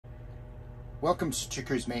Welcome to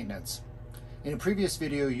Chicory's Maintenance. In a previous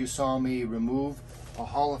video you saw me remove a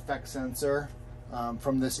Hall effect sensor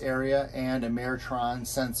from this area and a Maretron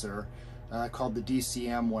sensor called the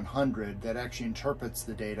DCM-100 that actually interprets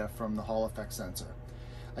the data from the Hall effect sensor.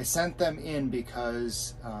 I sent them in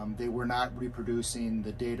because they were not reproducing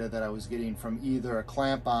the data that I was getting from either a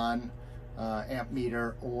clamp-on amp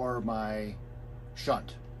meter or my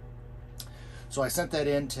shunt. So I sent that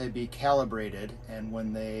in to be calibrated, and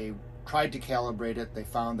when they tried to calibrate it, they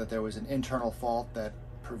found that there was an internal fault that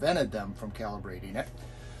prevented them from calibrating it.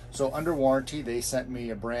 So under warranty, they sent me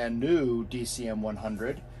a brand new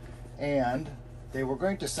DCM-100, and they were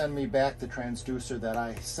going to send me back the transducer that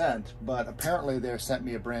I sent, but apparently they sent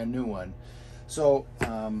me a brand new one. So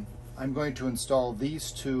I'm going to install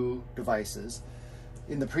these two devices.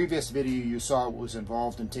 In the previous video, you saw what was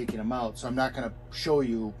involved in taking them out, so I'm not going to show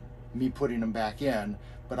you me putting them back in,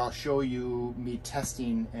 but I'll show you me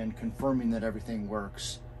testing and confirming that everything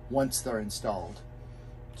works once they're installed.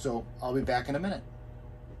 So I'll be back in a minute.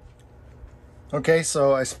 Okay,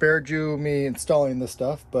 so I spared you me installing this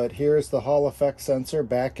stuff, but here's the Hall effect sensor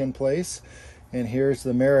back in place, and here's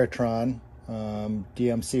the Maretron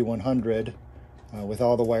DMC-100 with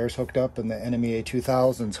all the wires hooked up and the NMEA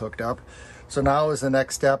 2000s hooked up. So now the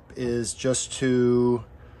next step is just to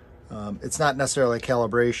it's not necessarily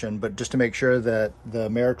calibration, but just to make sure that the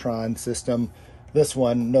Maretron system, this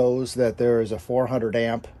one, knows that there is a 400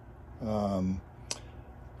 amp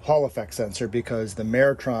Hall effect sensor, because the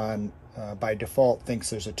Maretron by default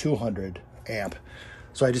thinks there's a 200 amp.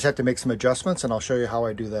 So I just have to make some adjustments, and I'll show you how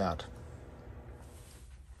I do that.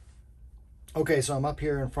 Okay, so I'm up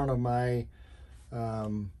here in front of my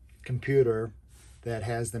computer that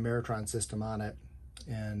has the Maretron system on it.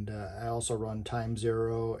 And I also run Time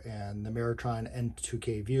Zero and the Maretron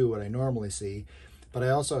N2K View, what I normally see. But I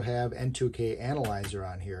also have N2K Analyzer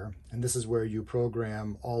on here. And this is where you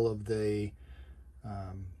program all of the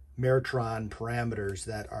Maretron parameters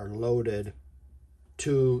that are loaded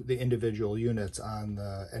to the individual units on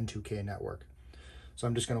the N2K network. So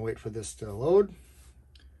I'm just going to wait for this to load.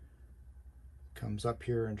 Comes up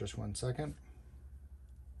here in just 1 second.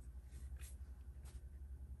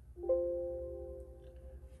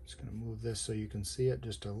 Just going to move this so you can see it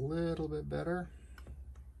just a little bit better.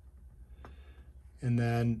 And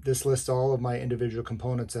then this lists all of my individual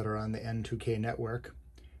components that are on the N2K network.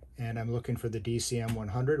 And I'm looking for the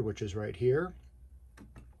DCM-100, which is right here.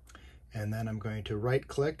 And then I'm going to right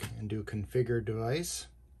click and do configure device.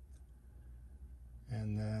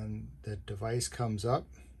 And then the device comes up.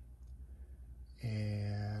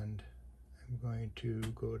 And I'm going to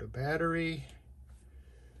go to battery.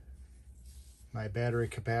 My battery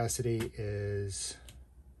capacity is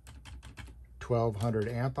 1200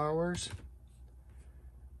 amp hours.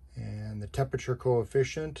 And the temperature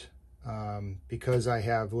coefficient, because I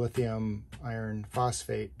have lithium iron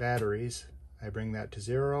phosphate batteries, I bring that to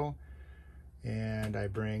 0. And I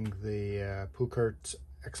bring the Peukertz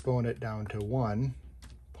exponent down to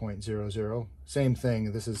 1.00. Same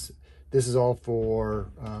thing, this is all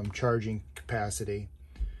for charging capacity.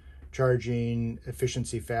 Charging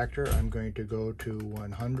efficiency factor, I'm going to go to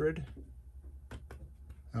 100.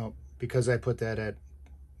 Oh, because I put that at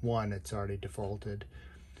 1, it's already defaulted.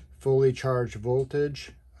 Fully charged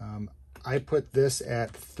voltage, I put this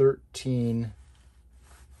at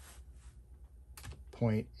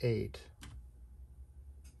 13.8.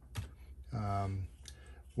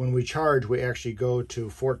 When we charge, we actually go to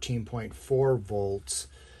 14.4 volts,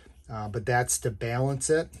 but that's to balance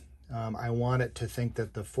it. I want it to think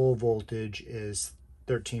that the full voltage is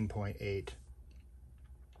 13.8.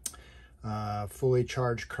 Fully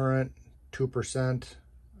charged current, 2%.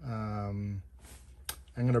 I'm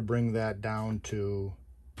going to bring that down to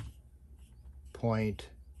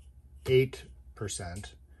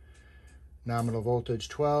 0.8%. Nominal voltage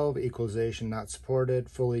 12, equalization not supported,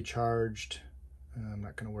 fully charged. I'm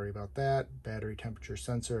not going to worry about that. Battery temperature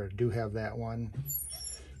sensor, I do have that one.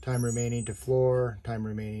 Time remaining to floor, time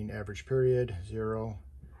remaining average period, 0.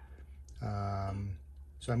 So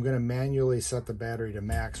I'm going to manually set the battery to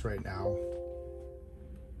max right now.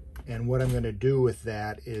 And what I'm going to do with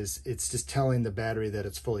that is it's just telling the battery that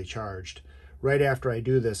it's fully charged. Right after I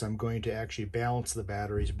do this, I'm going to actually balance the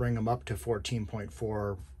batteries, bring them up to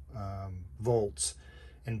 14.4 volts,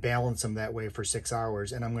 and balance them that way for 6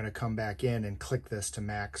 hours. And I'm going to come back in and click this to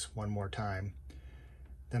max one more time.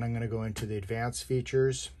 Then I'm going to go into the advanced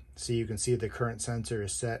features. So you can see the current sensor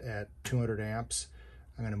is set at 200 amps.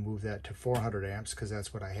 I'm going to move that to 400 amps because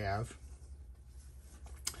that's what I have.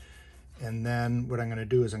 And then what I'm going to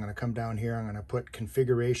do is I'm going to come down here, I'm going to put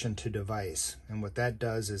configuration to device. And what that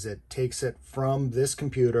does is it takes it from this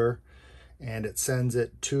computer and it sends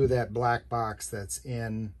it to that black box that's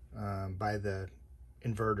in by the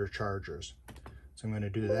inverter chargers. So I'm going to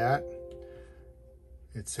do that.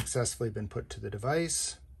 It's successfully been put to the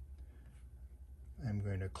device. I'm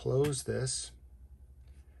going to close this,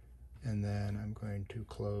 and then I'm going to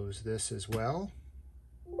close this as well.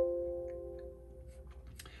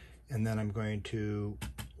 And then I'm going to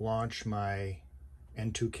launch my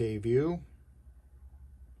N2K view.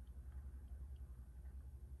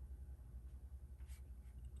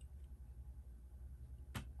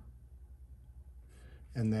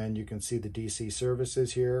 And then you can see the DC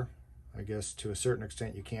services here. I guess to a certain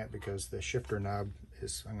extent you can't because the shifter knob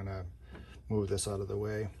is, I'm gonna move this out of the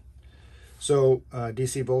way. So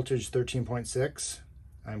DC voltage 13.6.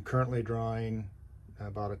 I'm currently drawing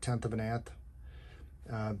about 1/10 of an amp.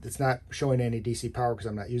 It's not showing any DC power because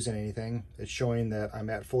I'm not using anything. It's showing that I'm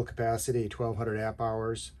at full capacity, 1200 amp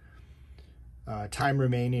hours. Time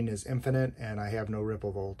remaining is infinite, and I have no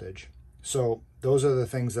ripple voltage. So those are the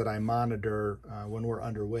things that I monitor when we're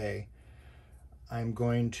underway. I'm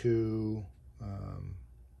going to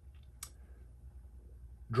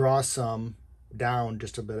draw some down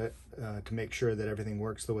just a bit to make sure that everything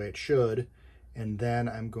works the way it should, and then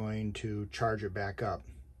I'm going to charge it back up.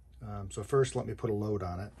 So first, let me put a load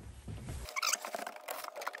on it.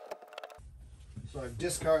 So I've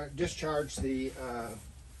discharged the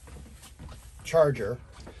charger.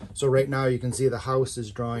 So right now you can see the house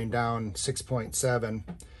is drawing down 6.7.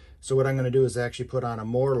 So what I'm going to do is actually put on a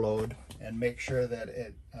more load and make sure that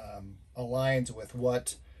it aligns with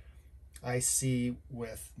what I see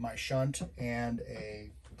with my shunt and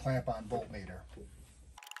a clamp-on voltmeter.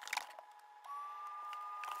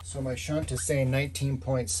 So my shunt is saying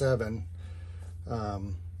 19.7,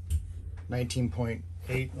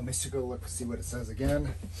 19.8. Let me go look, see what it says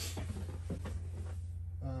again.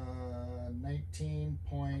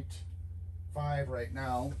 19.5 right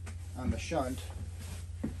now on the shunt,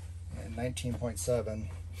 and 19.7.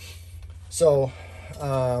 So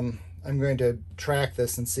I'm going to track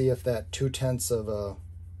this and see if that 0.2 of a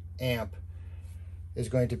amp is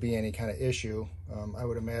going to be any kind of issue. I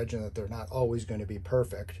would imagine that they're not always going to be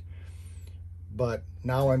perfect, but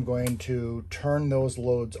now I'm going to turn those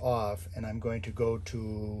loads off, and I'm going to go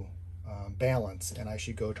to balance, and I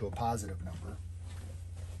should go to a positive number.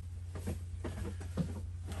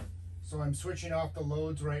 So I'm switching off the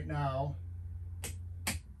loads right now.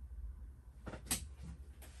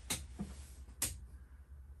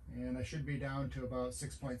 And I should be down to about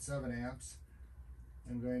 6.7 amps.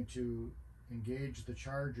 I'm going to engage the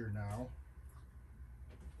charger now.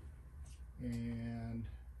 And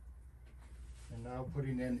I'm now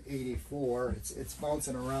putting in 84. It's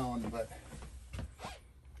bouncing around, but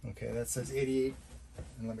okay, that says 88.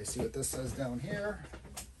 And let me see what this says down here.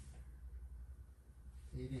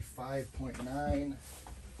 85.9,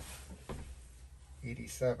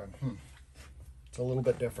 87. It's a little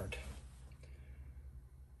bit different.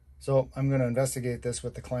 So I'm going to investigate this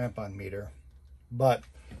with the clamp-on meter, but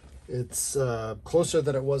it's closer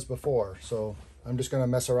than it was before. So I'm just going to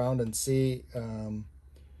mess around and see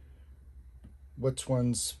which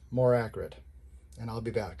one's more accurate, and I'll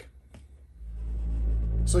be back.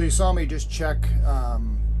 So you saw me just check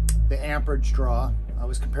the amperage draw. I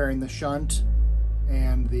was comparing the shunt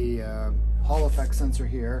and the Hall effect sensor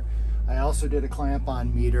here. I also did a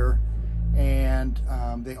clamp-on meter, and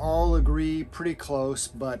they all agree pretty close,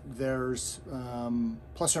 but there's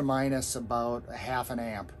plus or minus about 1/2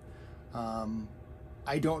 amp.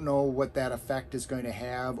 I don't know what that effect is going to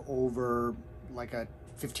have over like a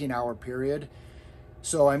 15-hour period,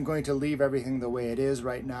 so I'm going to leave everything the way it is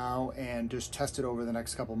right now and just test it over the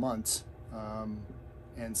next couple months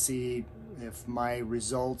and see if my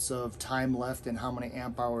results of time left and how many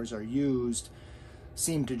amp hours are used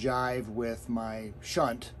seem to jive with my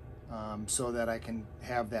shunt, so that I can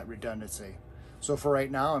have that redundancy. So for right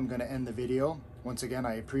now, I'm going to end the video. Once again,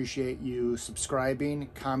 I appreciate you subscribing,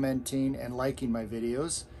 commenting, and liking my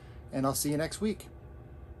videos, and I'll see you next week.